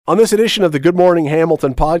On this edition of the Good Morning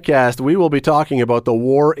Hamilton podcast, we will be talking about the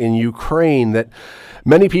war in Ukraine that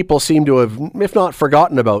many people seem to have, if not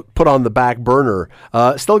forgotten about, put on the back burner.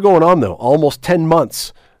 Still going on, though, almost 10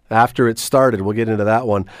 months after it started. We'll get into that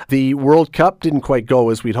one. The World Cup didn't quite go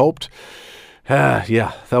as we'd hoped.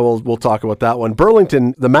 We'll talk about that one.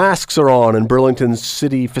 Burlington, the masks are on in Burlington's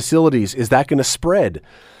city facilities. Is that going to spread?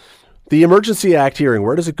 The Emergency Act hearing,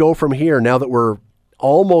 where does it go from here now that we're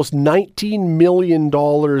almost $19 million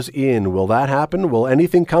in? Will that happen? Will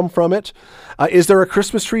anything come from it? Is there a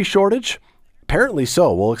Christmas tree shortage? Apparently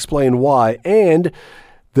so. We'll explain why. And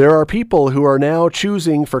there are people who are now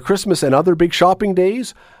choosing for Christmas and other big shopping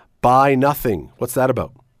days, buy nothing. What's that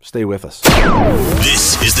about? Stay with us.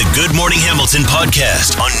 This is the Good Morning Hamilton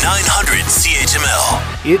podcast on 900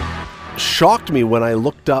 CHML. It shocked me when I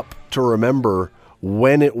looked up to remember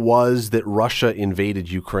when it was that Russia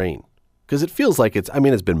invaded Ukraine. Because it feels like it's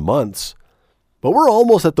been months, but we're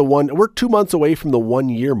 2 months away from the 1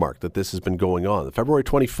 year mark that this has been going on. February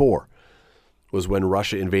 24 was when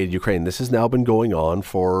Russia invaded Ukraine. This has now been going on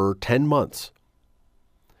for 10 months.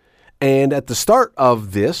 And at the start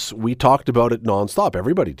of this, we talked about it nonstop.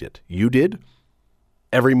 Everybody did. You did.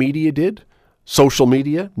 Every media did. Social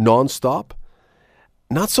media, nonstop.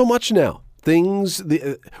 Not so much now.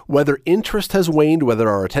 Whether interest has waned, whether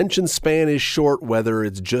our attention span is short, whether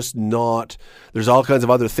it's just not, there's all kinds of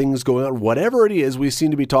other things going on. Whatever it is, we seem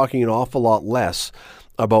to be talking an awful lot less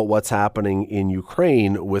about what's happening in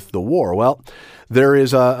Ukraine with the war. Well, there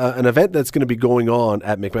is an event that's going to be going on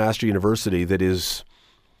at McMaster University that is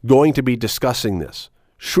going to be discussing this.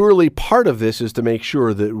 Surely part of this is to make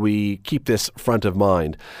sure that we keep this front of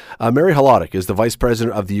mind. Mary Holodik is the Vice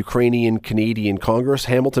President of the Ukrainian Canadian Congress.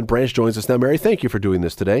 Hamilton branch joins us now. Mary, thank you for doing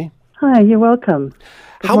this today. Hi, you're welcome.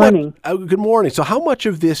 Good morning. Good morning. So how much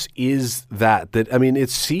of this is that, it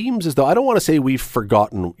seems as though, I don't want to say we've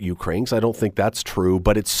forgotten Ukraine, because I don't think that's true,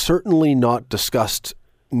 but it's certainly not discussed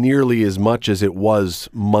nearly as much as it was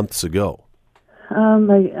months ago.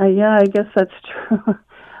 I guess that's true.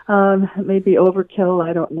 Maybe overkill,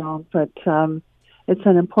 I don't know, but it's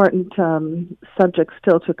an important subject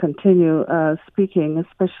still to continue speaking,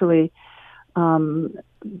 especially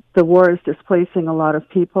the war is displacing a lot of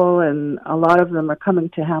people, and a lot of them are coming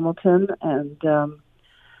to Hamilton and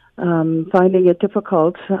finding it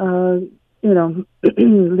difficult,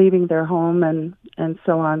 leaving their home and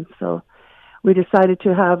so on. So we decided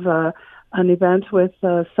to have an event with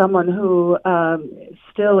someone who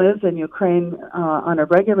still is in Ukraine on a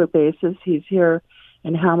regular basis. He's here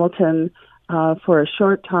in Hamilton for a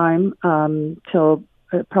short time till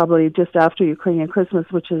probably just after Ukrainian Christmas,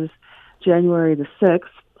 which is January the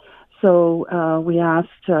 6th. So we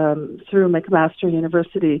asked through McMaster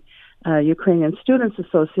University Ukrainian Students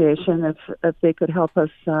Association if they could help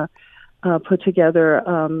us put together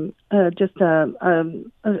just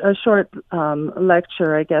a short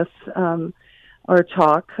lecture, I guess, or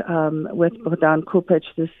talk with Bogdan Kupic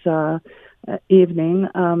this evening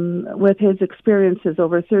with his experiences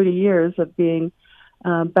over 30 years of being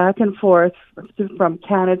back and forth from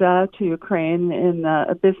Canada to Ukraine in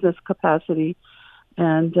a business capacity.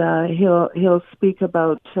 And he'll speak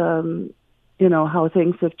about, how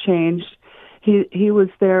things have changed. He was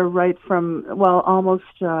there right from,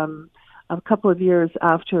 almost a couple of years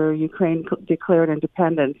after Ukraine declared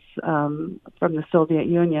independence from the Soviet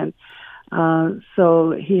Union.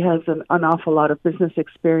 So he has an awful lot of business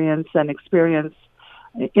experience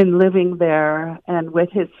in living there and with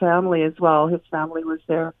his family as well. His family was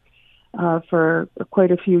there for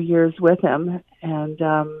quite a few years with him. And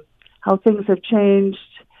how things have changed,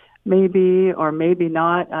 maybe or maybe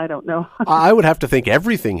not, I don't know. I would have to think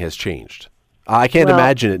everything has changed. I can't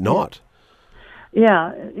imagine it not.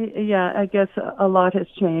 Yeah, I guess a lot has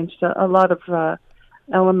changed. A lot of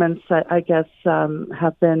elements, I guess,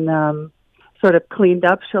 have been sort of cleaned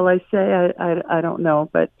up, shall I say? I don't know,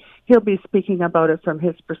 but he'll be speaking about it from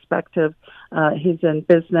his perspective. He's in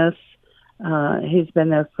business. He's been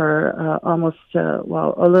there for almost, a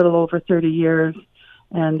little over 30 years,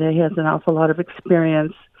 and he has an awful lot of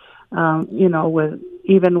experience, with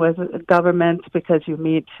government, because you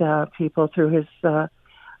meet people through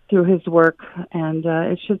his work, and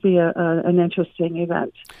it should be an interesting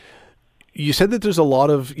event. You said that there's a lot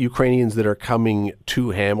of Ukrainians that are coming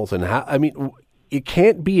to Hamilton. It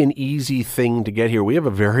can't be an easy thing to get here. We have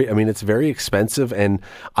it's very expensive, and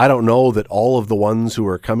I don't know that all of the ones who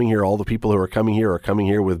are coming here, all the people who are coming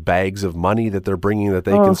here with bags of money that they're bringing that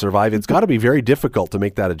they can survive. It's got to be very difficult to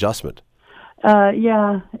make that adjustment.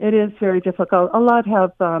 Yeah, it is very difficult. A lot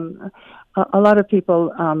of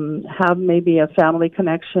people have maybe a family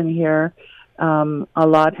connection here. A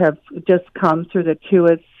lot have just come through the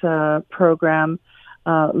QITS program,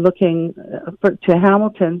 looking to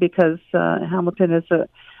Hamilton because Hamilton is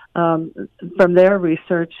from their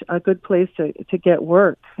research, a good place to get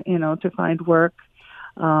work, to find work,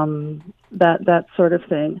 that sort of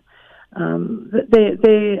thing.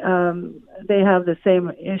 They have the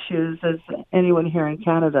same issues as anyone here in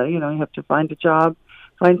Canada. You have to find a job,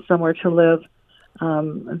 find somewhere to live,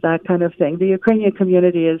 that kind of thing. The Ukrainian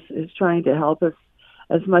community is trying to help us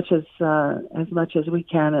as much as we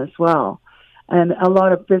can as well. And a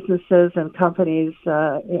lot of businesses and companies,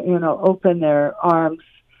 open their arms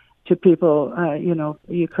to people,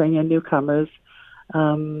 Ukrainian newcomers,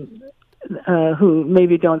 who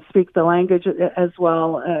maybe don't speak the language as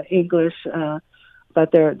well, English,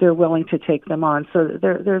 but they're willing to take them on. So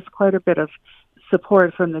there's quite a bit of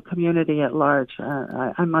support from the community at large,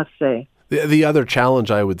 I must say. The other challenge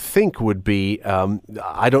I would think would be,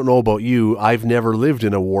 I don't know about you, I've never lived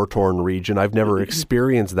in a war-torn region. I've never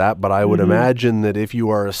experienced that, but I would imagine that if you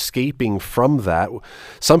are escaping from that,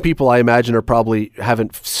 some people I imagine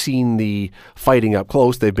haven't seen the fighting up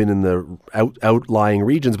close. They've been in the outlying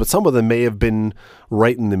regions, but some of them may have been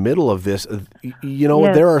right in the middle of this.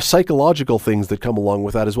 Yes. There are psychological things that come along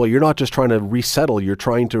with that as well. You're not just trying to resettle, you're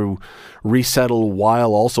trying to resettle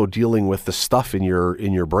while also dealing with the stuff in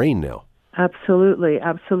your brain now. Absolutely.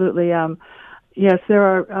 Yes,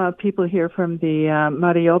 there are people here from the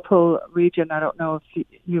Mariupol region. I don't know if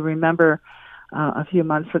you remember a few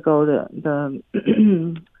months ago the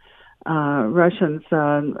Russians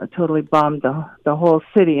totally bombed the whole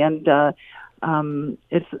city, and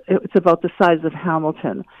it's about the size of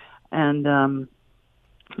Hamilton, and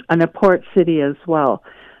a port city as well.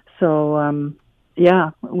 So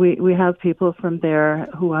we have people from there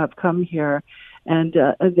who have come here. And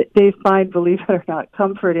they find, believe it or not,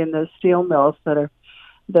 comfort in the steel mills that are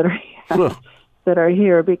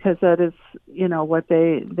here, because that is, what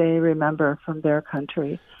they remember from their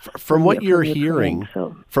country. From what you're hearing,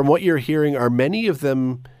 are many of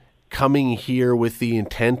them coming here with the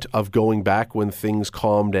intent of going back when things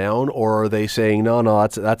calm down, or are they saying, no,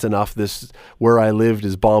 that's enough. This where I lived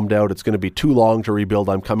is bombed out. It's going to be too long to rebuild.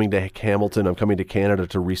 I'm coming to Hamilton. I'm coming to Canada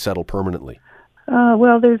to resettle permanently.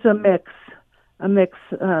 Well, there's a mix.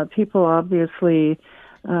 People obviously,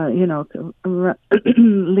 leaving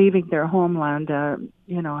their homeland,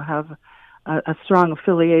 have a strong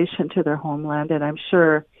affiliation to their homeland, and I'm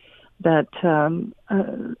sure that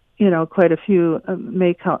quite a few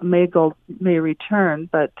may return,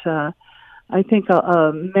 but I think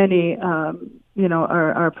many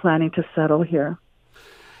are planning to settle here.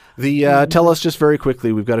 Tell us just very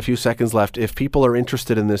quickly, we've got a few seconds left. If people are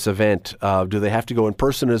interested in this event, do they have to go in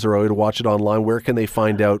person? Is there a way to watch it online? Where can they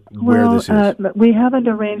find out where this is? We haven't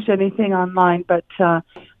arranged anything online, but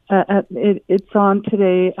it's on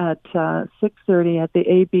today at 6:30 at the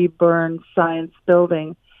A.B. Byrne Science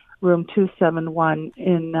Building, room 271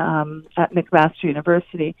 at McMaster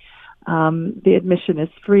University. The admission is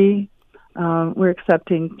free. We're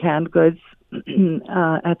accepting canned goods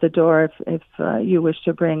at the door if you wish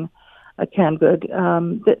to bring a canned good.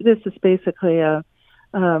 This is basically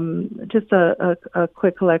just a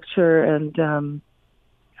quick lecture and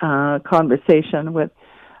conversation with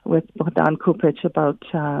Bogdan Kupich about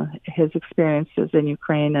his experiences in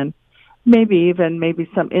Ukraine, and maybe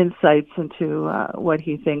some insights into what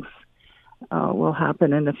he thinks will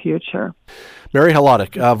happen in the future. Mary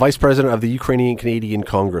Holodik, Vice President of the Ukrainian Canadian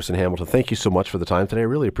Congress in Hamilton. Thank you so much for the time today. I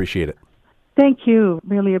really appreciate it. Thank you.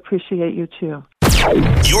 Really appreciate you too.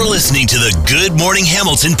 You're listening to the Good Morning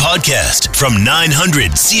Hamilton podcast from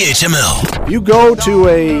 900 CHML. You go to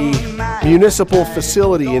a municipal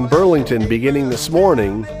facility in Burlington beginning this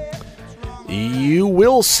morning, you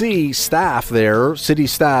will see staff there, city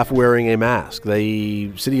staff, wearing a mask.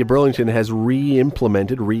 The City of Burlington has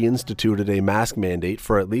reinstituted a mask mandate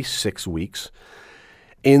for at least 6 weeks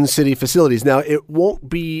in city facilities. Now, it won't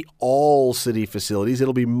be all city facilities.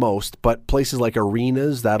 It'll be most, but places like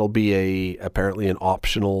arenas, that'll be apparently an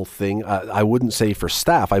optional thing. I wouldn't say for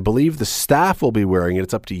staff. I believe the staff will be wearing it.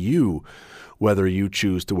 It's up to you whether you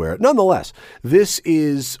choose to wear it. Nonetheless, this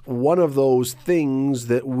is one of those things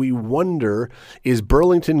that we wonder, is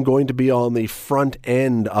Burlington going to be on the front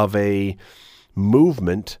end of a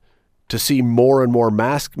movement to see more and more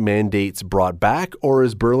mask mandates brought back, or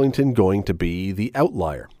is Burlington going to be the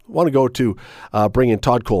outlier? I want to go to bring in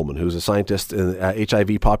Todd Coleman, who's a scientist in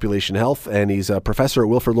HIV population health, and he's a professor at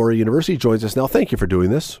Wilfrid Laurier University. He joins us now. Thank you for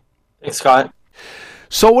doing this. Thanks, Scott.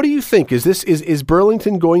 So what do you think? Is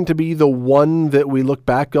Burlington going to be the one that we look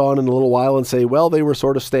back on in a little while and say, well, they were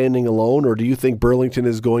sort of standing alone, or do you think Burlington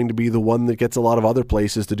is going to be the one that gets a lot of other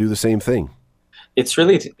places to do the same thing? It's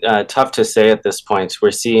really tough to say at this point.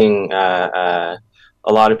 We're seeing a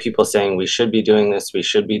lot of people saying we should be doing this,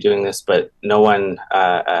 but no one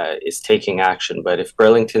is taking action. But if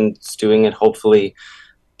Burlington's doing it, hopefully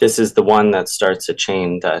this is the one that starts a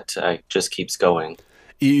chain that just keeps going.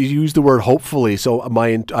 You use the word hopefully, so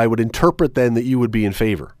I would interpret then that you would be in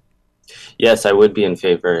favor. Yes, I would be in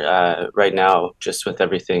favor right now, just with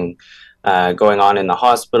everything going on in the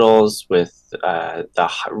hospitals, with the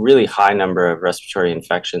really high number of respiratory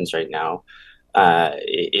infections right now.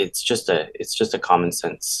 It's just a common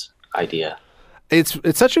sense idea. It's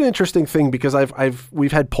such an interesting thing because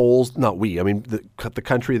we've had polls, not we, I mean the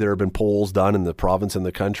country, there have been polls done in the province and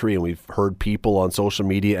the country, and we've heard people on social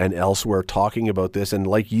media and elsewhere talking about this, and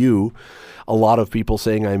like you, a lot of people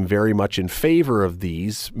saying I'm very much in favor of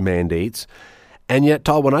these mandates. And yet,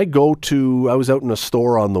 Todd, when I was out in a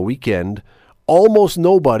store on the weekend, almost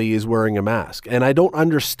nobody is wearing a mask, and I don't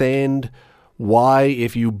understand why,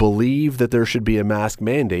 if you believe that there should be a mask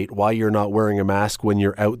mandate, why you're not wearing a mask when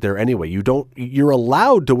you're out there anyway. You're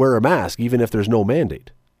allowed to wear a mask even if there's no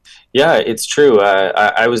mandate. Yeah, it's true.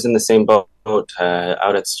 I was in the same boat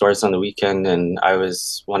out at stores on the weekend, and I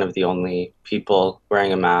was one of the only people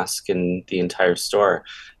wearing a mask in the entire store.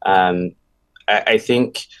 I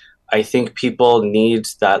think people need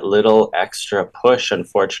that little extra push,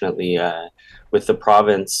 unfortunately, with the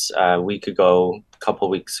province a couple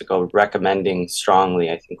weeks ago, recommending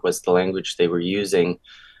strongly, I think was the language they were using.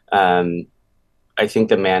 I think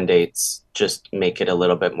the mandates just make it a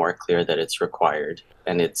little bit more clear that it's required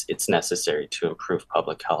and it's necessary to improve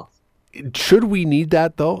public health. Should we need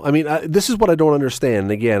that, though? I mean, this is what I don't understand.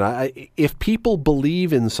 And again, if people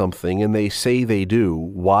believe in something and they say they do,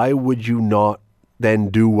 why would you not then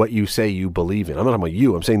do what you say you believe in? I'm not talking about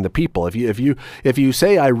you. I'm saying the people. If you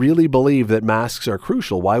say I really believe that masks are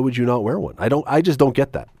crucial, why would you not wear one? I just don't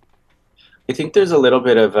get that. I think there's a little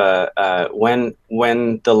bit of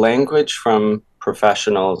when the language from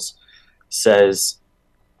professionals says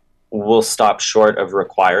we'll stop short of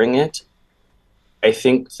requiring it, I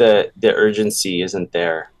think that the urgency isn't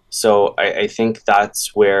there. So I think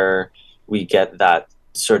that's where we get that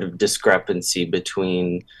sort of discrepancy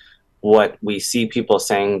between what we see people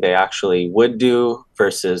saying they actually would do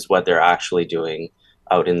versus what they're actually doing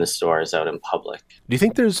out in the stores, out in public. Do you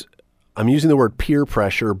think I'm using the word peer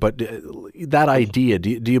pressure, but that idea,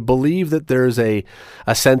 do you believe that there's a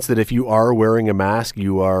sense that if you are wearing a mask,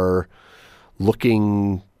 you are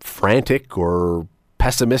looking frantic or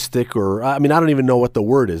pessimistic, or, I mean, I don't even know what the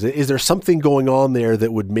word is. Is there something going on there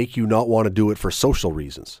that would make you not want to do it for social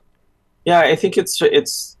reasons? Yeah, I think it's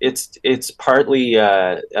partly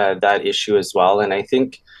that issue as well, and I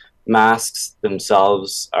think masks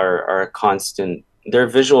themselves are a constant. They're a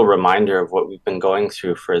visual reminder of what we've been going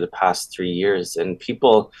through for the past 3 years, and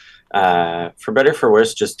people, for better or for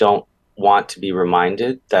worse, just don't want to be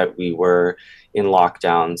reminded that we were in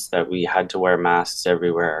lockdowns, that we had to wear masks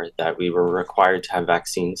everywhere, that we were required to have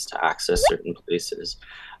vaccines to access certain places.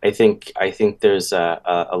 I think there's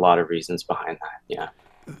a lot of reasons behind that. Yeah.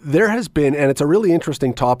 There has been, and it's a really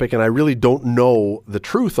interesting topic, and I really don't know the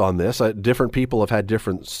truth on this. Different people have had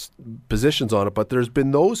different positions on it, but there's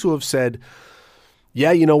been those who have said,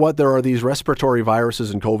 yeah, you know what, there are these respiratory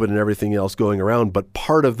viruses and COVID and everything else going around, but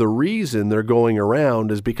part of the reason they're going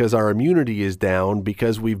around is because our immunity is down,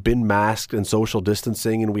 because we've been masked and social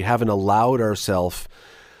distancing, and we haven't allowed ourselves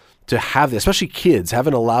to have this, especially kids,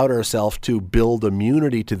 haven't allowed ourselves to build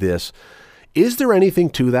immunity to this. Is there anything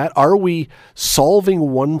to that? Are we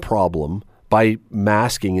solving one problem by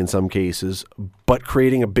masking in some cases, but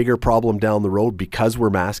creating a bigger problem down the road because we're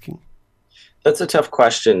masking? That's a tough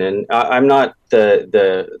question, and I'm not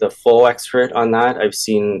the full expert on that. I've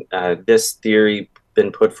seen this theory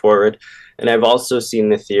been put forward, and I've also seen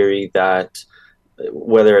the theory that,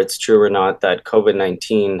 whether it's true or not, that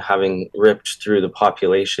COVID-19, having ripped through the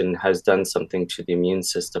population, has done something to the immune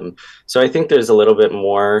system. So I think there's a little bit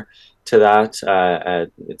more to that.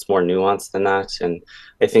 It's more nuanced than that, and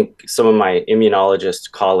I think some of my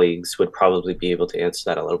immunologist colleagues would probably be able to answer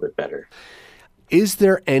that a little bit better. Is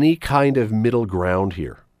there any kind of middle ground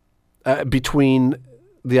here between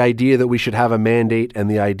the idea that we should have a mandate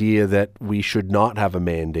and the idea that we should not have a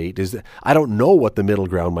mandate? I don't know what the middle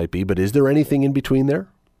ground might be, but is there anything in between there?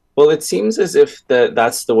 Well, it seems as if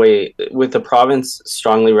that's the way, with the province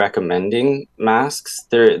strongly recommending masks.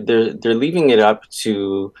 They're leaving it up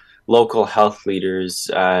to local health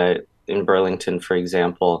leaders in Burlington, for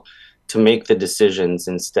example, to make the decisions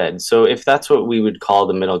instead. So if that's what we would call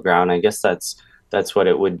the middle ground, I guess that's what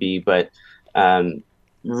it would be. But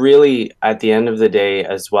really, at the end of the day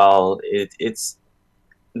as well, it's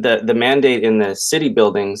the mandate in the city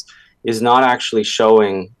buildings is not actually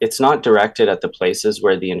showing, it's not directed at the places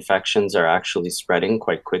where the infections are actually spreading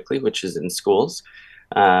quite quickly, which is in schools.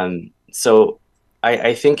 So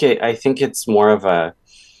I think it's more of a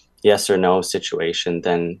yes or no situation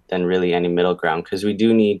than really any middle ground, because we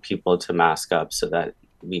do need people to mask up so that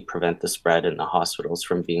we prevent the spread in the hospitals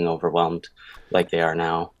from being overwhelmed like they are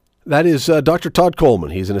now. That is Dr. Todd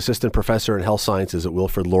Coleman. He's an assistant professor in health sciences at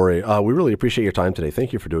Wilfrid Laurier. We really appreciate your time today.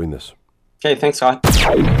 Thank you for doing this. Okay, thanks, Scott.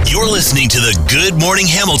 You're listening to the Good Morning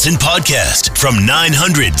Hamilton podcast from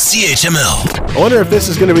 900 CHML. I wonder if this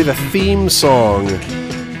is going to be the theme song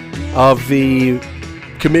of the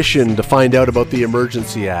commission to find out about the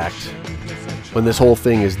Emergency Act when this whole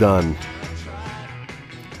thing is done.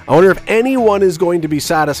 I wonder if anyone is going to be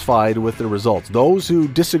satisfied with the results. Those who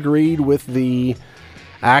disagreed with the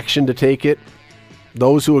action to take it,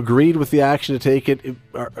 those who agreed with the action to take it,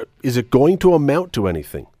 is it going to amount to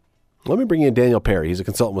anything? Let me bring in Daniel Perry. He's a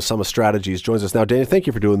consultant with Summit Strategies. Joins us now. Daniel, thank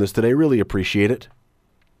you for doing this today. Really appreciate it.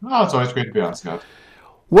 Oh, it's always great to be on, Scott.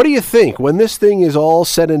 What do you think when this thing is all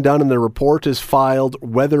said and done and the report is filed,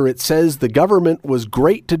 whether it says the government was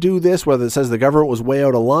great to do this, whether it says the government was way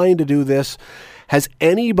out of line to do this? Has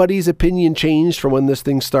anybody's opinion changed from when this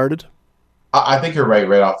thing started? I think you're right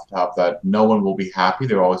off the top that no one will be happy.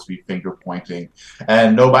 There will always be finger pointing.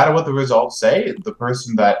 And no matter what the results say, the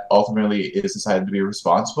person that ultimately is decided to be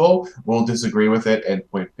responsible will disagree with it and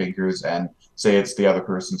point fingers and say it's the other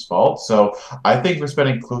person's fault. So I think we're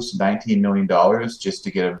spending close to $19 million just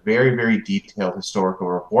to get a very, very detailed historical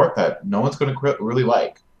report that no one's going to really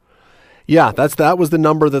like. Yeah, that was the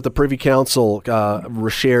number that the Privy Council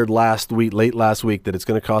shared late last week, that it's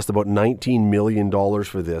going to cost about $19 million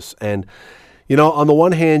for this. And, you know, on the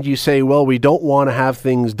one hand, you say, well, we don't want to have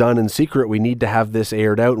things done in secret. We need to have this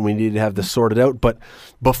aired out and we need to have this sorted out. But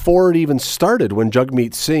before it even started, when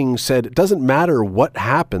Jagmeet Singh said, it doesn't matter what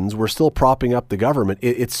happens, we're still propping up the government,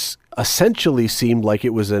 it's essentially seemed like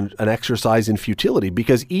it was an exercise in futility.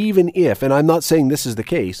 Because even if, and I'm not saying this is the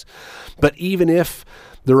case, but even if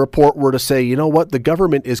the report were to say, you know what, the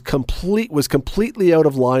government was completely out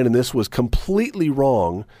of line and this was completely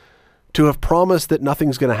wrong, to have promised that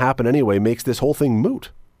nothing's going to happen anyway makes this whole thing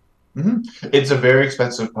moot. Mm-hmm. It's a very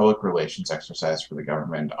expensive public relations exercise for the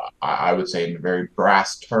government, I would say in very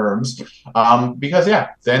brass terms, because, the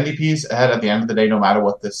NDPs had, at the end of the day, no matter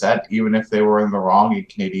what this said, even if they were in the wrong and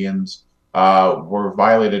Canadians were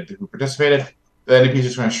violated who participated, the NDP is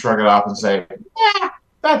just going to shrug it off and say,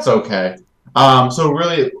 that's okay. So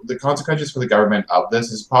really, the consequences for the government of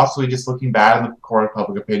this is possibly just looking bad in the court of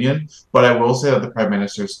public opinion. But I will say that the Prime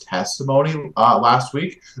Minister's testimony last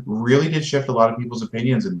week really did shift a lot of people's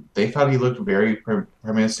opinions, and they thought he looked very prime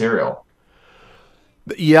ministerial.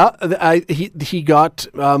 Yeah, he got,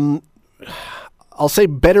 I'll say,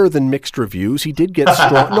 better than mixed reviews. He did get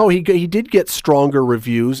strong. No, he did get stronger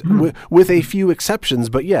reviews with a few exceptions.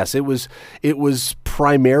 But yes, it was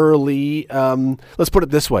primarily. Let's put it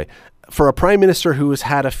this way. For a prime minister who has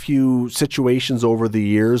had a few situations over the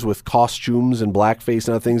years with costumes and blackface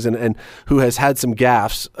and other things, and who has had some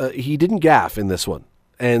gaffes, he didn't gaffe in this one.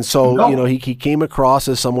 And so, no. He came across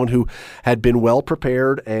as someone who had been well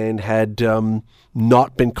prepared and had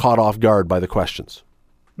not been caught off guard by the questions.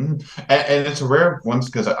 Mm-hmm. And it's a rare one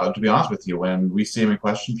because, to be honest with you, when we see him in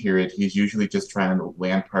question period, he's usually just trying to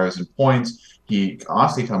land partisan points. He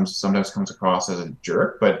honestly sometimes comes across as a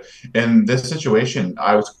jerk, but in this situation,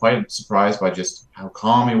 I was quite surprised by just how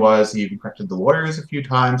calm he was. He even corrected the lawyers a few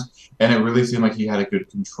times, and it really seemed like he had a good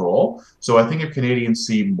control. So I think if Canadians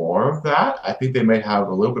see more of that, I think they might have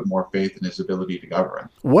a little bit more faith in his ability to govern.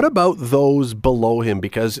 What about those below him?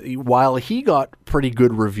 Because while he got pretty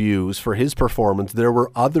good reviews for his performance, there were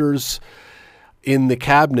others in the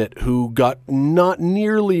cabinet who got not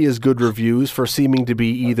nearly as good reviews for seeming to be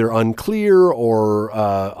either unclear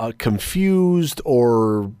or confused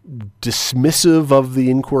or dismissive of the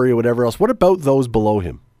inquiry or whatever else. What about those below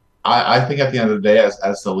him? I think at the end of the day,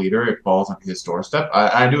 as the leader, it falls on his doorstep.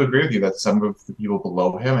 I do agree with you that some of the people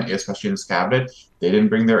below him, especially in his cabinet, they didn't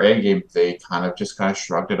bring their A game. They kind of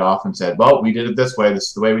shrugged it off and said, well, we did it this way. This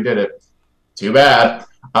is the way we did it. Too bad.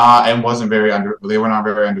 And they were not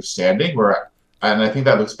very understanding. And I think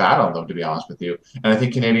that looks bad on them, to be honest with you. And I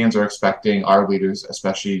think Canadians are expecting our leaders,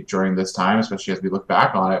 especially during this time, especially as we look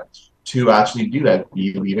back on it, to actually do that,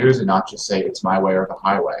 be leaders and not just say it's my way or the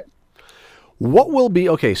highway. What will be,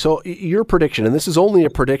 okay, so your prediction, and this is only a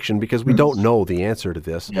prediction because we don't know the answer to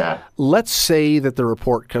this. Yeah. Let's say that the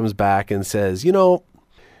report comes back and says,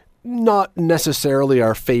 not necessarily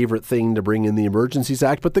our favorite thing to bring in the Emergencies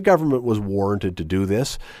Act, but the government was warranted to do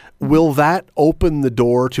this. Will that open the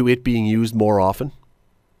door to it being used more often?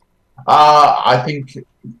 I think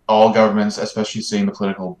all governments, especially seeing the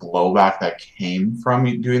political blowback that came from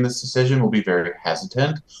doing this decision, will be very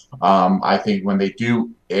hesitant. I think when they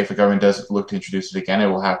do, if a government does look to introduce it again, it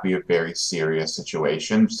will have to be a very serious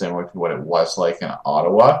situation, similar to what it was like in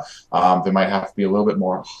Ottawa. There might have to be a little bit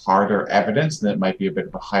more harder evidence, and it might be a bit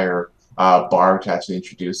of a higher bar to actually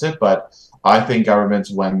introduce it. But I think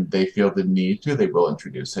governments, when they feel the need to, they will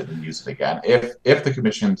introduce it and use it again. If the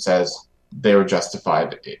commission says they were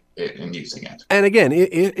justified in using it. And again,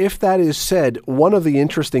 if that is said, one of the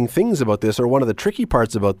interesting things about this, or one of the tricky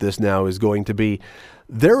parts about this now, is going to be,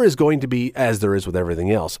 there is going to be, as there is with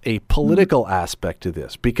everything else, a political aspect to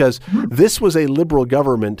this, because this was a Liberal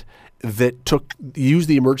government that used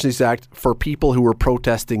the Emergencies Act for people who were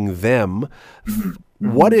protesting them.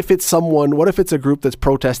 What if it's a group that's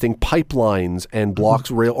protesting pipelines and blocks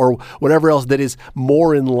rail or whatever else that is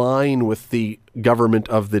more in line with the government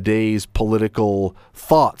of the day's political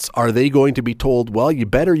thoughts? Are they going to be told, well, you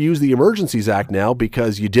better use the Emergencies Act now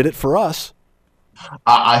because you did it for us?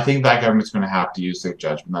 I think that government's going to have to use their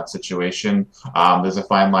judgment in that situation. There's a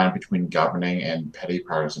fine line between governing and petty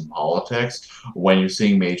partisan politics. When you're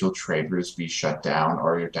seeing major trade routes be shut down,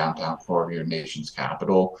 or your downtown core of your nation's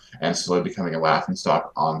capital, and slowly becoming a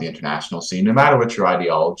laughingstock on the international scene, no matter what your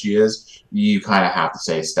ideology is, you kind of have to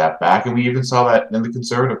say step back. And we even saw that in the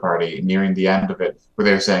Conservative Party nearing the end of it, where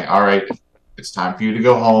they're saying, all right, it's time for you to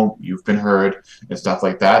go home. You've been heard, and stuff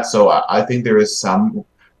like that. So I think there is some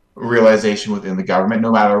realization within the government,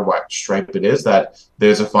 no matter what stripe it is, that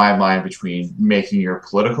there's a fine line between making your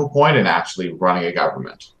political point and actually running a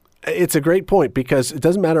government. It's a great point, because it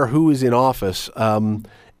doesn't matter who is in office.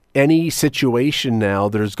 Any situation now,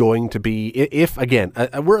 there's going to be, if again,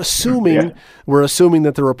 we're assuming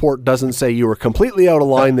that the report doesn't say you were completely out of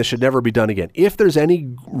line, this should never be done again. If there's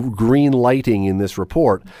any green lighting in this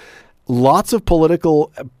report, lots of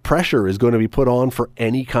political pressure is going to be put on for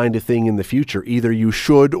any kind of thing in the future. Either you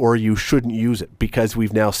should or you shouldn't use it, because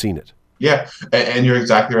we've now seen it. Yeah, and you're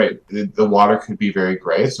exactly right. The water could be very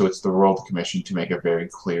gray, so it's the role of the commission to make a very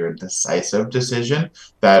clear and decisive decision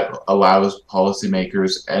that allows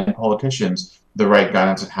policymakers and politicians the right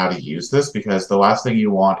guidance on how to use this, because the last thing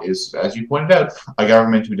you want is, as you pointed out, a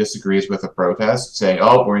government who disagrees with a protest saying,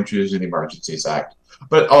 oh, we're introducing the Emergencies Act.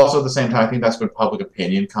 But also at the same time, I think that's when public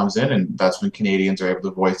opinion comes in, and that's when Canadians are able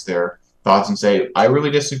to voice their thoughts and say, I really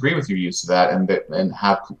disagree with your use of that, and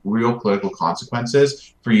have real political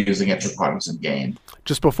consequences for using it for partisan gain.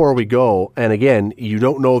 Just before we go, and again, you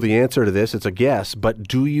don't know the answer to this, it's a guess, but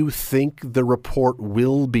do you think the report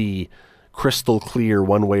will be crystal clear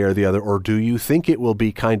one way or the other, or do you think it will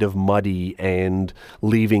be kind of muddy and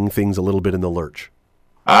leaving things a little bit in the lurch?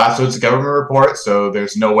 So it's a government report, so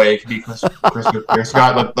there's no way it can be crystal clear,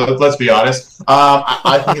 Scott. Let's be honest.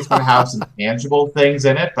 I think it's going to have some tangible things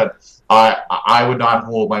in it, but I would not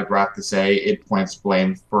hold my breath to say it points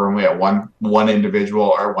blame firmly at one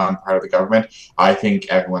individual or one part of the government. I think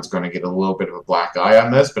everyone's going to get a little bit of a black eye on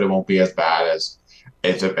this, but it won't be as bad as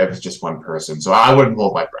if it's just one person. So I wouldn't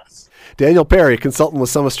hold my breath. Daniel Perry, consultant with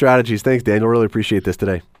Summit Strategies. Thanks, Daniel. Really appreciate this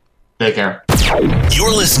today. Take care.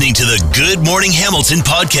 You're listening to the Good Morning Hamilton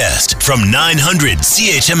podcast from 900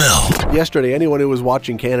 CHML. Yesterday, anyone who was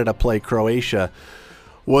watching Canada play Croatia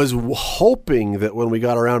was hoping that when we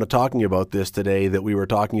got around to talking about this today, that we were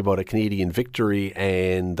talking about a Canadian victory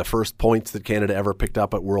and the first points that Canada ever picked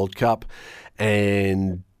up at World Cup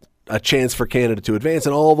and a chance for Canada to advance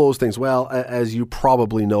and all those things. Well, as you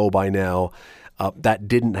probably know by now, that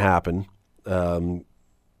didn't happen.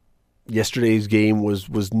 Yesterday's game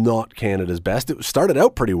was not Canada's best. It started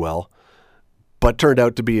out pretty well, but turned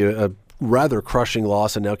out to be a rather crushing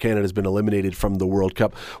loss, and now Canada's been eliminated from the World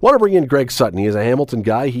Cup. I want to bring in Greg Sutton. He is a Hamilton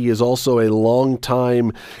guy. He is also a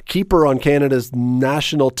long-time keeper on Canada's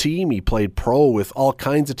national team. He played pro with all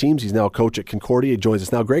kinds of teams. He's now a coach at Concordia. He joins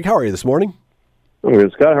us now. Greg, how are you this morning? I'm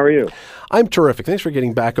good, Scott. How are you? I'm terrific. Thanks for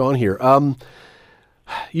getting back on here.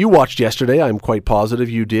 You watched yesterday. I'm quite positive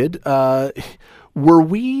you did. Were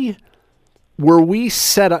we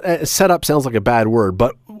set up sounds like a bad word,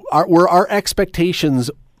 but were our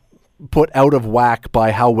expectations put out of whack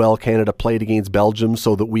by how well Canada played against Belgium,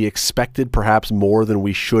 so that we expected perhaps more than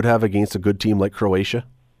we should have against a good team like Croatia?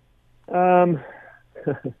 It's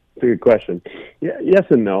a good question. Yeah, yes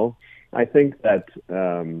and no. I think that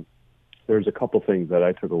there's a couple things that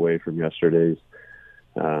I took away from yesterday's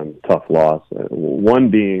tough loss. One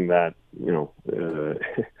being that, the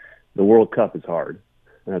World Cup is hard,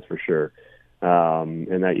 that's for sure.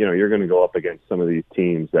 And that, you're going to go up against some of these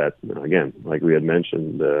teams that, again, like we had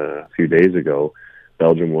mentioned a few days ago,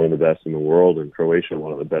 Belgium, one of the best in the world, and Croatia,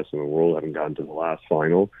 one of the best in the world, haven't gotten to the last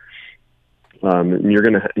final. And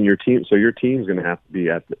your team's going to have to be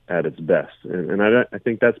at its best. And I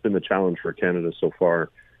think that's been the challenge for Canada so far,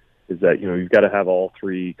 is that, you've got to have all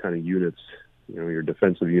three kind of units, your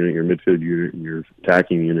defensive unit, your midfield unit, and your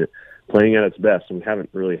attacking unit playing at its best. And we haven't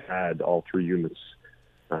really had all three units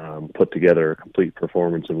put together a complete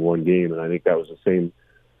performance in one game. And I think that was the same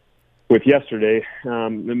with yesterday.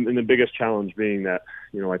 And the biggest challenge being that,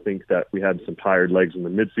 I think that we had some tired legs in the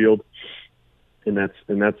midfield. And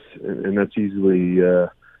that's easily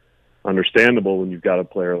understandable when you've got a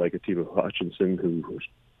player like Atiba Hutchinson who's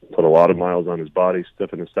put a lot of miles on his body.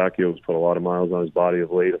 Stefan Eustáquio has put a lot of miles on his body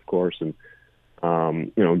of late, of course, and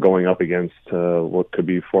going up against what could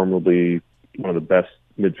be formally one of the best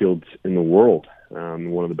midfields in the world,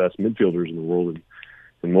 one of the best midfielders in the world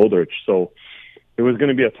in Modric. So it was going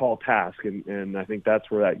to be a tall task, and I think that's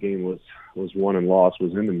where that game was won and lost,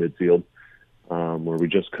 was in the midfield. Where we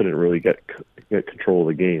just couldn't really get control of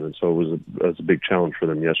the game. And so it was a big challenge for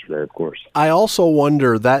them yesterday, of course. I also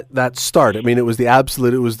wonder that start. I mean, it was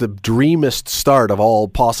the dreamest start of all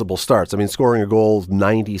possible starts. I mean, scoring a goal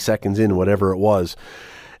 90 seconds in, whatever it was.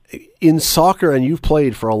 In soccer, and you've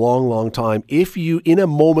played for a long, long time, if you, in a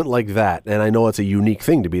moment like that, and I know it's a unique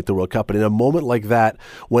thing to be at the World Cup, but in a moment like that,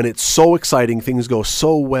 when it's so exciting, things go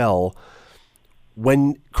so well,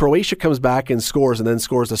 when Croatia comes back and scores and then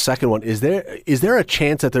scores the second one, is there a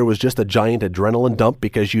chance that there was just a giant adrenaline dump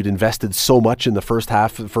because you'd invested so much in the first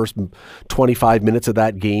half, the first 25 minutes of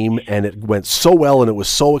that game, and it went so well and it was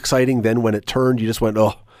so exciting, then when it turned, you just went,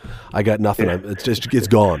 oh, I got nothing. Yeah. It's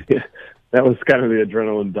gone. Yeah. That was kind of the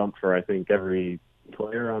adrenaline dump for, I think, every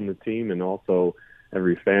player on the team and also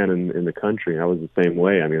every fan in the country. I was the same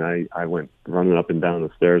way. I mean, I went running up and down the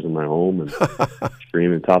stairs in my home and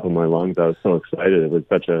screaming top of my lungs. I was so excited. It was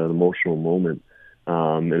such an emotional moment.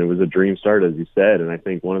 And it was a dream start, as you said. And I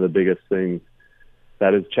think one of the biggest things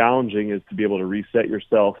that is challenging is to be able to reset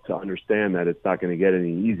yourself to understand that it's not going to get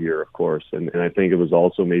any easier, of course. And I think it was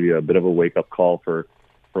also maybe a bit of a wake-up call for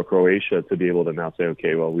Croatia to be able to now say,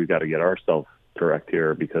 okay, well, we've got to get ourselves correct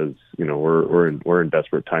here because, we're in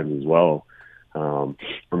desperate times as well.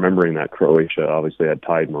 Remembering that Croatia obviously had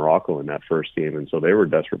tied Morocco in that first game, and so they were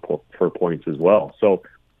desperate for points as well. So,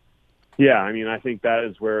 yeah, I mean, I think that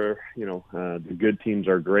is where the good teams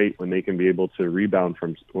are great when they can be able to rebound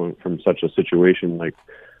from such a situation like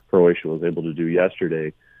Croatia was able to do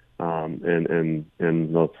yesterday, and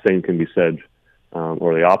the same can be said,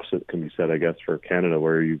 or the opposite can be said, I guess, for Canada,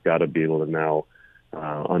 where you've got to be able to now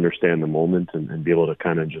understand the moment and be able to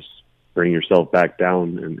kind of just bring yourself back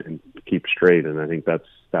down and keep straight. And I think that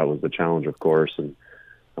was the challenge, of course. And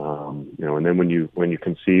and then when you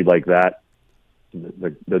concede like that,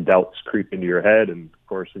 the doubts creep into your head, and of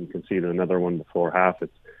course, when you concede another one before half,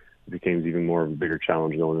 it becomes even more of a bigger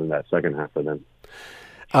challenge going into that second half of them.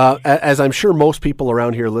 As I'm sure most people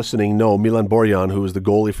around here listening know, Milan Borjan, who is the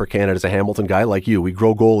goalie for Canada, is a Hamilton guy like you. We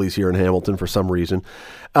grow goalies here in Hamilton for some reason.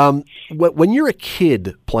 When you're a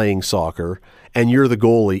kid playing soccer and you're the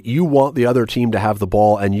goalie, you want the other team to have the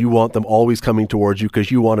ball and you want them always coming towards you because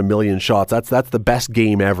you want a million shots. That's the best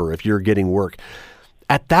game ever if you're getting work.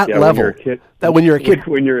 At that level, when you're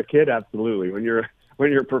a kid, absolutely. When you're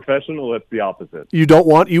a professional, it's the opposite. You don't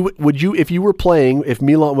want if you were playing, if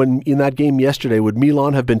Milan, when in that game yesterday, would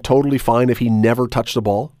Milan have been totally fine if he never touched the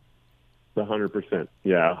ball? 100%.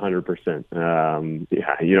 Yeah,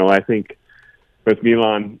 100%. I think with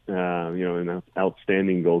Milan, an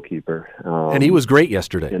outstanding goalkeeper, and he was great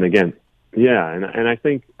yesterday. And again, yeah, and I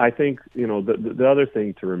think the other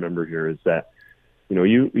thing to remember here is that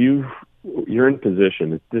you're in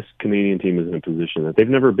position. This Canadian team is in a position that they've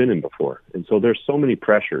never been in before, and so there's so many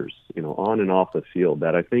pressures, on and off the field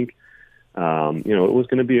that I think, it was always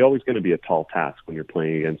going to be a tall task when you're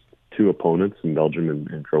playing against two opponents in Belgium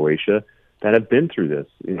and Croatia that have been through this,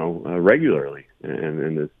 regularly.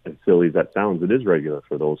 And as silly as that sounds, it is regular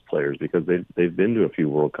for those players because they've been to a few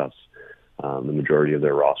World Cups, the majority of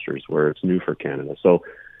their rosters, where it's new for Canada. So,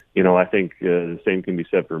 I think the same can be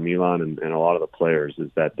said for Milan and a lot of the players is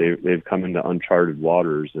that they've come into uncharted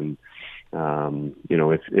waters. And,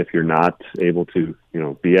 if you're not able to,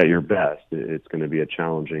 be at your best, it's going to be a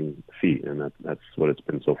challenging feat. And that's what it's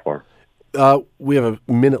been so far. We have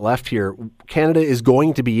a minute left here. Canada is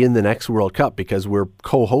going to be in the next World Cup because we're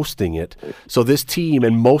co-hosting it. So this team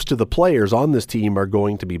and most of the players on this team are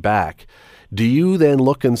going to be back. Do you then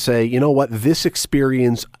look and say, you know what, this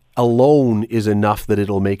experience alone is enough that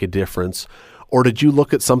it'll make a difference? Or did you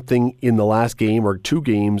look at something in the last game or two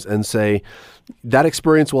games and say, that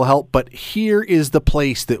experience will help, but here is the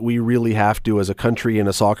place that we really have to, as a country and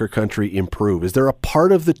a soccer country, improve? Is there a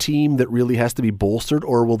part of the team that really has to be bolstered,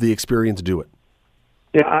 or will the experience do it?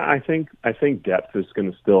 Yeah, I think depth is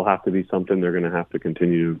going to still have to be something they're going to have to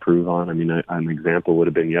continue to improve on. I mean, an example would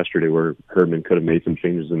have been yesterday where Herdman could have made some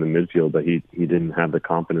changes in the midfield, but he didn't have the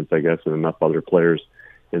confidence, I guess, and enough other players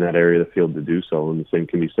in that area of the field to do so. And the same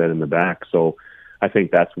can be said in the back. So I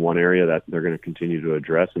think that's one area that they're going to continue to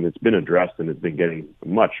address, and it's been addressed, and it's been getting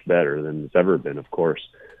much better than it's ever been, of course.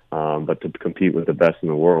 But to compete with the best in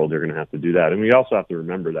the world, they're going to have to do that. And we also have to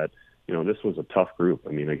remember that, this was a tough group.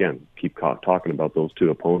 I mean, again, keep talking about those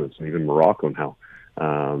two opponents, and even Morocco and how,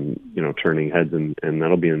 turning heads, and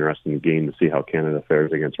that'll be an interesting game to see how Canada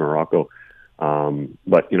fares against Morocco.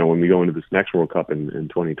 But when we go into this next World Cup in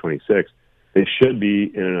 2026, they should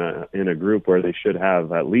be in a group where they should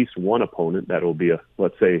have at least one opponent that will be,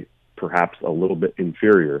 let's say, perhaps a little bit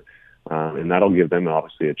inferior. And that'll give them,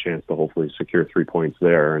 obviously, a chance to hopefully secure 3 points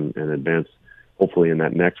there and advance, hopefully, in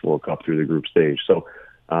that next World Cup through the group stage. So,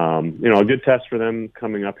 a good test for them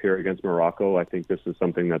coming up here against Morocco. I think this is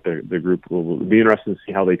something that the group will be interested to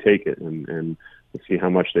see how they take it and see how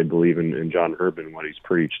much they believe in John Herdman and what he's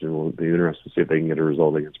preached, and we'll be interested to see if they can get a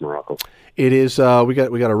result against Morocco. It is we got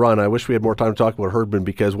to run. I wish we had more time to talk about Herdman,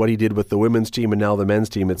 because what he did with the women's team and now the men's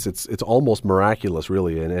team, it's almost miraculous,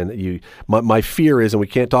 really. And my fear is, and we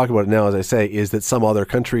can't talk about it now, as I say, is that some other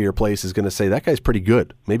country or place is going to say that guy's pretty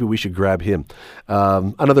good. Maybe we should grab him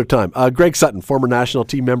another time. Greg Sutton, former national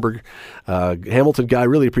team member, Hamilton guy.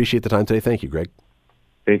 Really appreciate the time today. Thank you, Greg.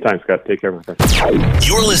 Anytime, Scott. Take care, my friend.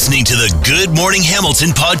 You're listening to the Good Morning Hamilton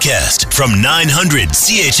podcast from 900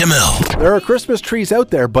 CHML. There are Christmas trees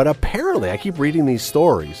out there, but apparently I keep reading these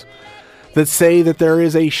stories that say that there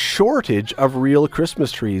is a shortage of real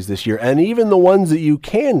Christmas trees this year, and even the ones that you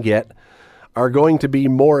can get are going to be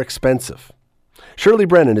more expensive. Shirley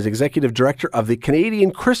Brennan is Executive Director of the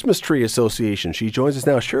Canadian Christmas Tree Association. She joins us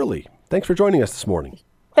now. Shirley, thanks for joining us this morning.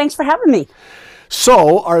 Thanks for having me.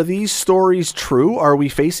 So, are these stories true? Are we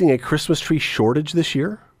facing a Christmas tree shortage this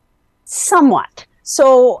year? Somewhat.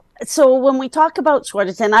 So when we talk about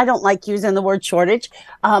shortage, and I don't like using the word shortage,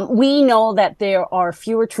 we know that there are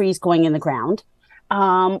fewer trees going in the ground,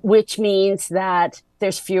 which means that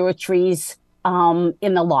there's fewer trees in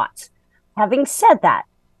the lots. Having said that,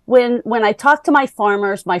 when I talk to my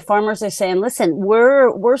farmers are saying, listen,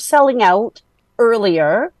 we're selling out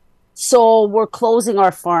earlier. So we're closing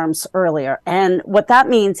our farms earlier. And what that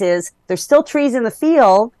means is there's still trees in the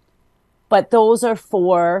field, but those are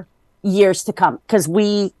for years to come, because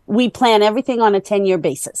we plan everything on a 10-year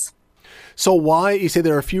basis. So why, you say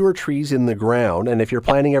there are fewer trees in the ground, and if you're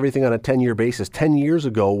planning everything on a 10-year basis, 10 years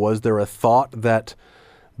ago, was there a thought that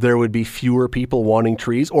there would be fewer people wanting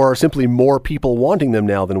trees, or simply more people wanting them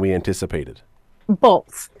now than we anticipated?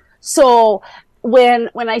 Both. So when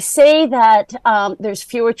I say that there's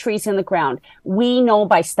fewer trees in the ground, we know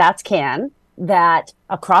by StatsCan that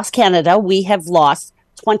across Canada, we have lost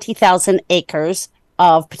 20,000 acres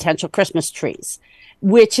of potential Christmas trees,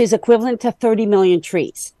 which is equivalent to 30 million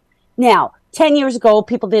trees. Now, 10 years ago,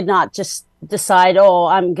 people did not just decide,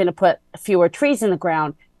 I'm going to put fewer trees in the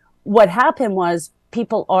ground. What happened was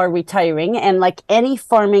people are retiring, and like any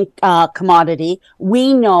farming commodity,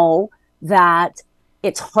 we know that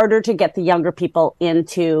it's harder to get the younger people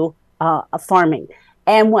into farming.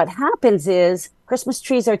 And what happens is Christmas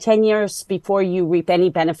trees are 10 years before you reap any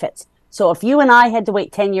benefits. So if you and I had to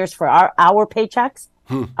wait 10 years for our paychecks,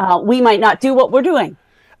 we might not do what we're doing.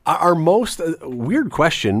 Are most, weird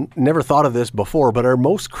question, never thought of this before, but are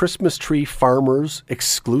most Christmas tree farmers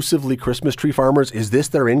exclusively Christmas tree farmers? Is this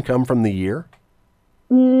their income from the year?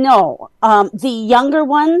 No. The younger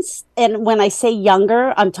ones, and when I say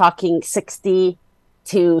younger, I'm talking 60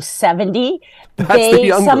 to 70. That's the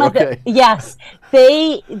younger, okay. Yes,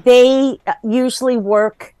 they usually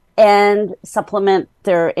work and supplement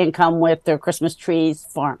their income with their Christmas trees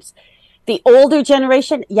farms. The older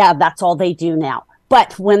generation, that's all they do now.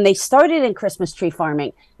 But when they started in Christmas tree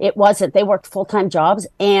farming, it wasn't. They worked full-time jobs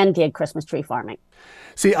and did Christmas tree farming.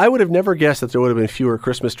 See, I would have never guessed that there would have been fewer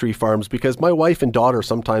Christmas tree farms, because my wife and daughter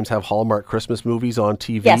sometimes have Hallmark Christmas movies on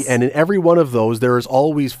TV. Yes. And in every one of those, there is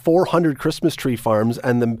always 400 Christmas tree farms,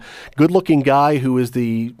 and the good-looking guy who is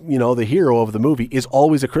the hero of the movie is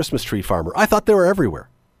always a Christmas tree farmer. I thought they were everywhere.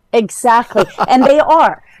 Exactly. And they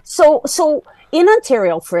are. So in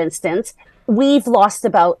Ontario, for instance, we've lost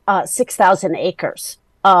about 6,000 acres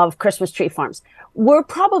of Christmas tree farms. We're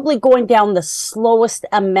probably going down the slowest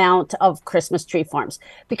amount of Christmas tree farms,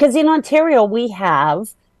 because in Ontario, we have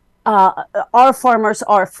our farmers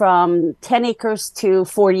are from 10 acres to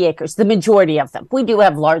 40 acres, the majority of them. We do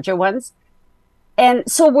have larger ones. And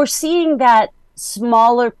so we're seeing that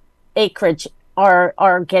smaller acreage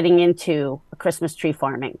are getting into Christmas tree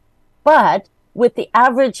farming. But with the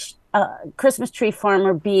average Christmas tree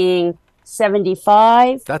farmer being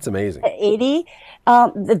 75, That's amazing. 80,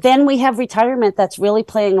 then we have retirement that's really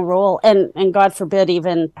playing a role, and God forbid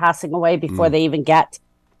even passing away before they even get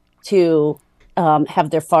to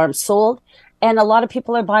have their farms sold. And a lot of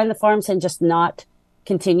people are buying the farms and just not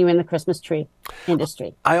continuing the Christmas tree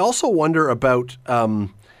industry. I also wonder about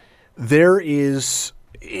there is.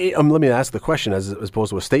 Let me ask the question as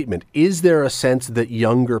opposed to a statement. Is there a sense that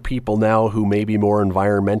younger people now who may be more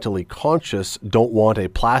environmentally conscious don't want a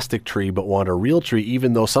plastic tree but want a real tree,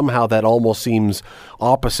 even though somehow that almost seems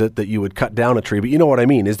opposite, that you would cut down a tree? But you know what I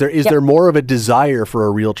mean? Is there more of a desire for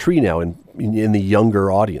a real tree now in the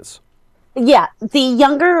younger audience? Yeah, the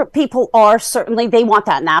younger people are certainly, they want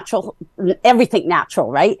that natural, everything natural,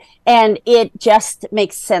 right? And it just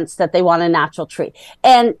makes sense that they want a natural tree.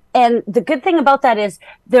 And the good thing about that is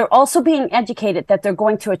they're also being educated that they're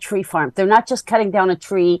going to a tree farm. They're not just cutting down a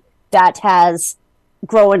tree that has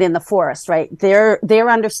grown in the forest, right? They're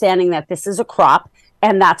understanding that this is a crop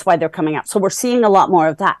and that's why they're coming out. So we're seeing a lot more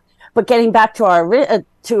of that. But getting back to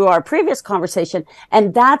our previous conversation,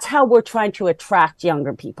 and that's how we're trying to attract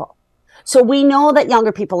younger people. So we know that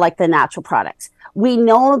younger people like the natural products. We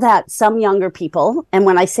know that some younger people, and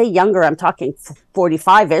when I say younger, I'm talking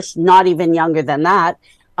 45-ish, not even younger than that.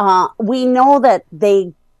 We know that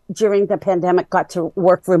they, during the pandemic, got to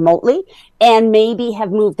work remotely and maybe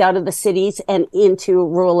have moved out of the cities and into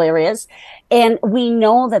rural areas. And we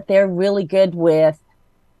know that they're really good with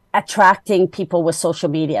attracting people with social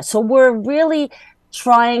media. So we're really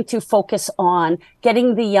trying to focus on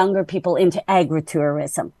getting the younger people into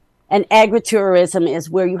agritourism. And agritourism is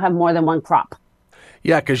where you have more than one crop.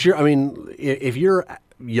 Yeah, because if your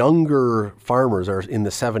younger farmers are in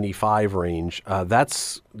the 75 range,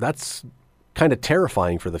 that's kind of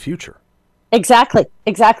terrifying for the future. Exactly.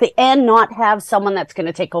 And not have someone that's going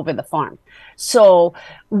to take over the farm. So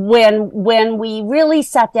when we really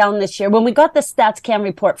sat down this year, when we got the StatsCan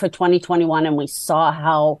report for 2021 and we saw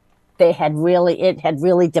how it had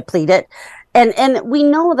really depleted, and we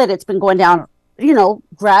know that it's been going down,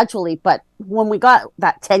 gradually, but when we got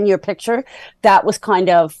that 10-year picture, that was kind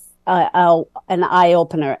of an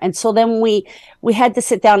eye-opener. And so then we had to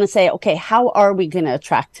sit down and say, okay, how are we going to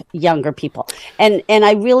attract younger people? And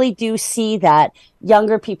I really do see that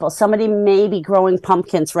younger people, somebody may be growing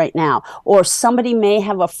pumpkins right now, or somebody may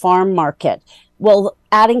have a farm market. Well,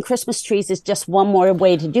 adding Christmas trees is just one more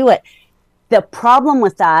way to do it. The problem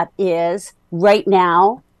with that is right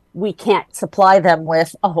now, we can't supply them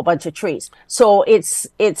with a whole bunch of trees. So it's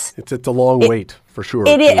a long wait for sure.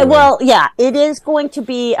 It is, well, yeah, it is going to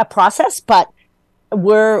be a process, but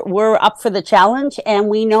we're up for the challenge, and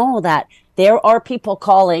we know that there are people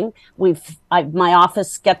calling. My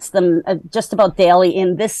office gets them just about daily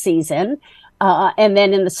in this season. And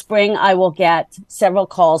then in the spring, I will get several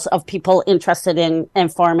calls of people interested in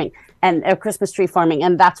farming and Christmas tree farming,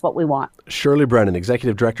 and that's what we want. Shirley Brennan,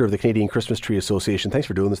 Executive Director of the Canadian Christmas Tree Association. Thanks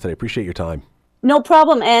for doing this today. Appreciate your time. No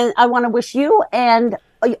problem, and I want to wish you and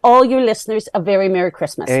all your listeners a very Merry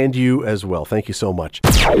Christmas. And you as well. Thank you so much.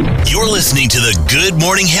 You're listening to the Good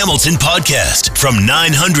Morning Hamilton podcast from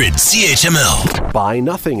 900 CHML. Buy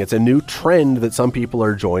nothing. It's a new trend that some people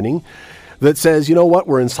are joining that says, you know what,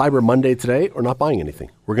 we're in Cyber Monday today, we're not buying anything.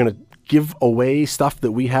 We're going to give away stuff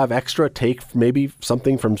that we have extra, take maybe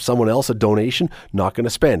something from someone else, a donation, not going to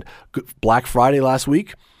spend. Black Friday last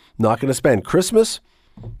week, not going to spend. Christmas,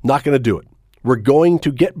 not going to do it. We're going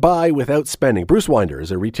to get by without spending. Bruce Winder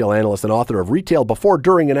is a retail analyst and author of Retail Before,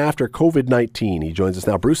 During, and After COVID-19. He joins us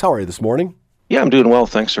now. Bruce, how are you this morning? Yeah, I'm doing well.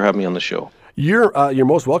 Thanks for having me on the show. You're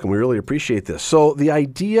most welcome. We really appreciate this. So the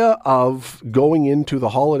idea of going into the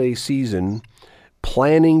holiday season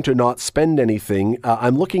planning to not spend anything,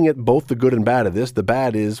 I'm looking at both the good and bad of this. The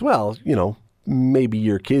bad is, well, maybe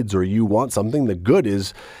your kids or you want something. The good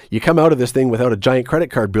is you come out of this thing without a giant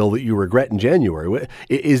credit card bill that you regret in January.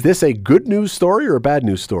 Is this a good news story or a bad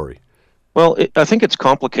news story? Well, I think it's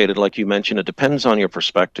complicated. Like you mentioned, it depends on your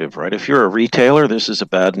perspective, right? If you're a retailer, this is a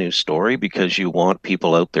bad news story because you want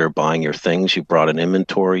people out there buying your things. You brought an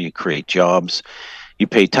inventory, you create jobs, you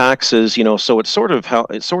pay taxes, so it sort of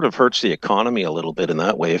hurts the economy a little bit in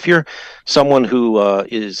that way. If you're someone who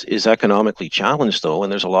is economically challenged, though,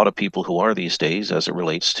 and there's a lot of people who are these days as it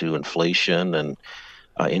relates to inflation and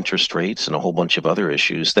interest rates and a whole bunch of other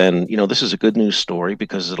issues, then, this is a good news story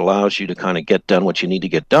because it allows you to kind of get done what you need to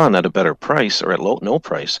get done at a better price or at no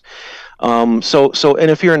price. And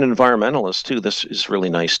if you're an environmentalist too, this is really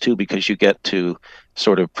nice too, because you get to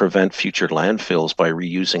sort of prevent future landfills by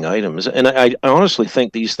reusing items. And I honestly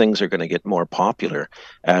think these things are going to get more popular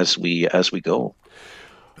as we go.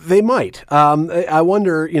 They might. I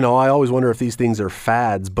wonder, I always wonder if these things are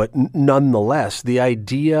fads, but nonetheless, the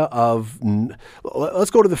idea of,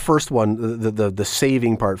 let's go to the first one, the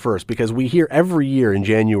saving part first, because we hear every year in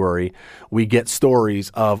January, we get stories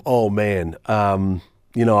of, oh man,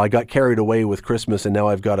 I got carried away with Christmas and now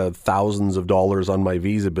I've got thousands of dollars on my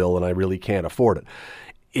Visa bill and I really can't afford it.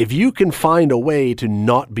 If you can find a way to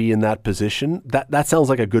not be in that position, that sounds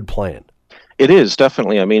like a good plan. It is,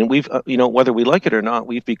 definitely. I mean, we've, whether we like it or not,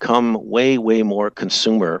 we've become way, way more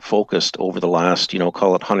consumer focused over the last,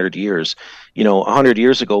 call it 100 years. 100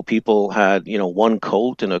 years ago, people had, one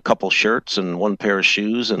coat and a couple shirts and one pair of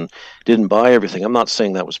shoes and didn't buy everything. I'm not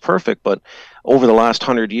saying that was perfect, but over the last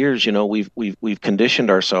 100 years, we've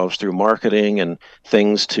conditioned ourselves through marketing and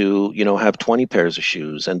things to, have 20 pairs of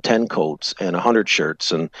shoes and 10 coats and 100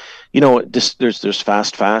 shirts. And, there's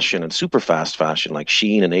fast fashion and super fast fashion like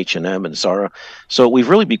Shein and H&M and Zara. So we've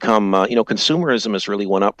really become, consumerism has really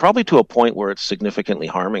went up, probably to a point where it's significantly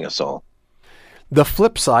harming us all. The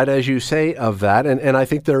flip side, as you say, of that, and I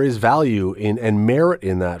think there is value in and merit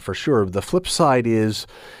in that for sure. The flip side is,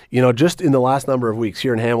 just in the last number of weeks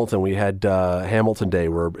here in Hamilton, we had Hamilton Day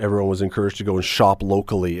where everyone was encouraged to go and shop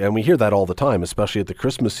locally. And we hear that all the time, especially at the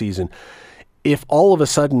Christmas season. If all of a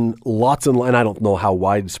sudden and I don't know how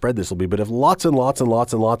widespread this will be, but if lots and lots and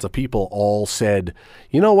lots and lots of people all said,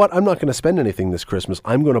 you know what, I'm not going to spend anything this Christmas.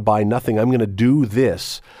 I'm going to buy nothing. I'm going to do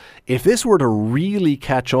this. If this were to really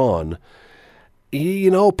catch on,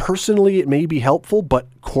 personally, it may be helpful,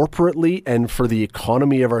 but corporately and for the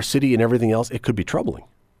economy of our city and everything else, it could be troubling.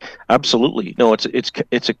 Absolutely. No,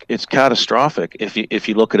 it's catastrophic if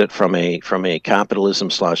you look at it from a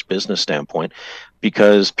capitalism/business standpoint,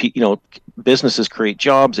 because businesses create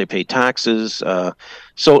jobs, they pay taxes.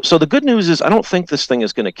 So the good news is I don't think this thing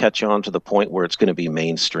is going to catch on to the point where it's going to be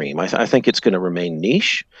mainstream. I think it's going to remain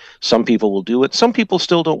niche. Some people will do it. Some people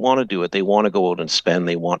still don't want to do it. They want to go out and spend.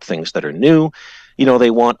 They want things that are new.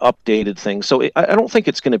 They want updated things. So I don't think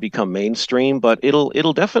it's going to become mainstream, but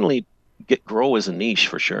it'll definitely grow as a niche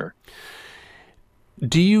for sure.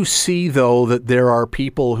 Do you see, though, that there are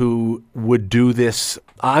people who would do this?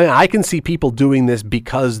 I can see people doing this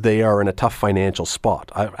because they are in a tough financial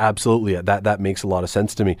spot. Absolutely. That makes a lot of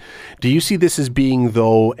sense to me. Do you see this as being,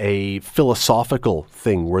 though, a philosophical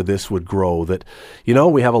thing where this would grow? That,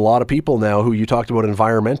 we have a lot of people now who you talked about,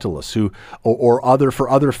 environmentalists, who or for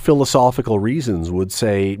other philosophical reasons would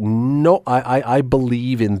say, no, I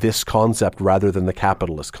believe in this concept rather than the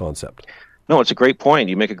capitalist concept. No, it's a great point.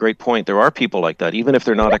 You make a great point. There are people like that. Even if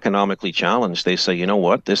they're not economically challenged, they say, you know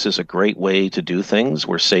what, this is a great way to do things.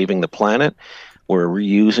 We're saving the planet. We're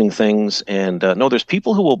reusing things. And there's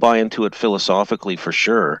people who will buy into it philosophically for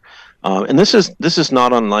sure. And this is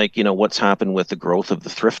not unlike, what's happened with the growth of the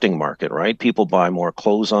thrifting market, right? People buy more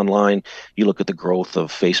clothes online. You look at the growth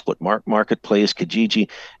of Facebook Marketplace, Kijiji.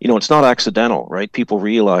 It's not accidental, right? People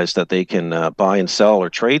realize that they can buy and sell or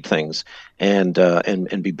trade things and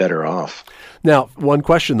be better off. Now, one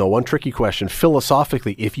tricky question.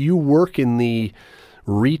 Philosophically, if you work in the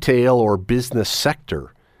retail or business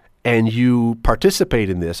sector and you participate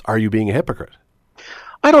in this, are you being a hypocrite?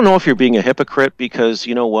 I don't know if you're being a hypocrite because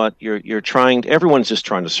you know what, everyone's just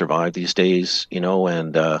trying to survive these days,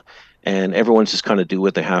 and everyone's just kind of do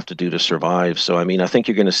what they have to do to survive. So I mean, I think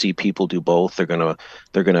you're going to see people do both. They're going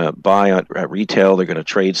to buy at retail. They're going to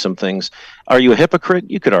trade some things. Are you a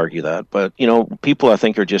hypocrite? You could argue that, but people I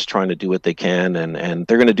think are just trying to do what they can, and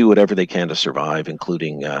they're going to do whatever they can to survive,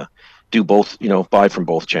 including do both, buy from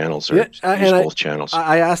both channels or use both channels.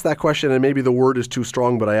 I asked that question, and maybe the word is too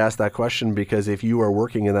strong, but I asked that question because if you are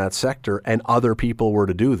working in that sector and other people were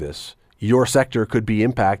to do this, your sector could be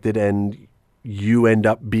impacted and you end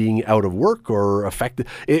up being out of work or affected.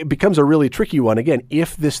 It becomes a really tricky one, again,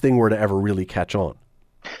 if this thing were to ever really catch on.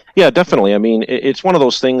 Yeah, definitely. I mean, it's one of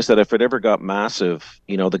those things that if it ever got massive,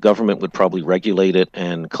 the government would probably regulate it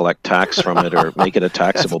and collect tax from it or make it a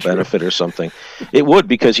taxable benefit or something. It would,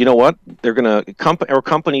 because you know what? They're going to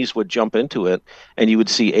companies would jump into it, and you would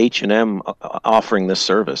see H&M offering this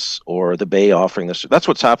service or the Bay offering this. That's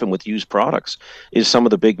what's happened with used products. Is some of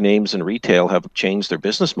the big names in retail have changed their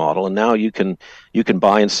business model, and now you can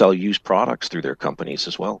buy and sell used products through their companies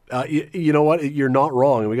as well. You know what? You're not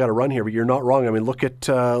wrong, and we got to run here, but you're not wrong. I mean, look at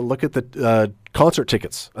the concert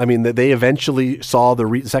tickets. I mean, they eventually saw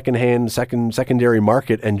the secondary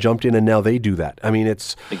market and jumped in, and now they do that. I mean,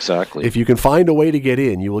 it's exactly, if you can find a way to get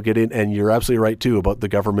in, you will get in, and you're absolutely right too about the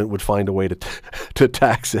government would find a way to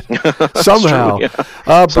tax it somehow. True,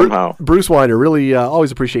 yeah. Somehow. Bruce Weiner, really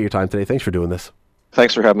always appreciate your time today. Thanks for doing this.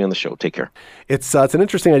 Thanks for having me on the show. Take care. It's an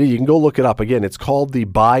interesting idea. You can go look it up. Again, it's called the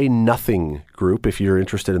Buy Nothing group if you're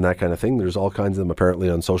interested in that kind of thing. There's all kinds of them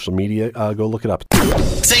apparently on social media. Go look it up.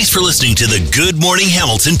 Thanks for listening to the Good Morning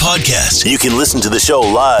Hamilton podcast. You can listen to the show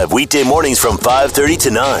live weekday mornings from 5:30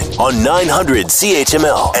 to 9 on 900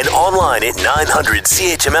 CHML and online at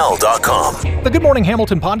 900CHML.com. The Good Morning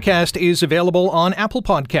Hamilton podcast is available on Apple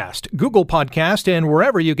Podcast, Google Podcast, and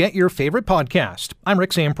wherever you get your favorite podcast. I'm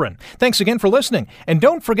Rick Zamprin. Thanks again for listening. And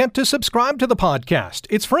don't forget to subscribe to the podcast.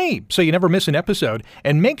 It's free, so you never miss an episode.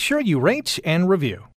 And make sure you rate and review.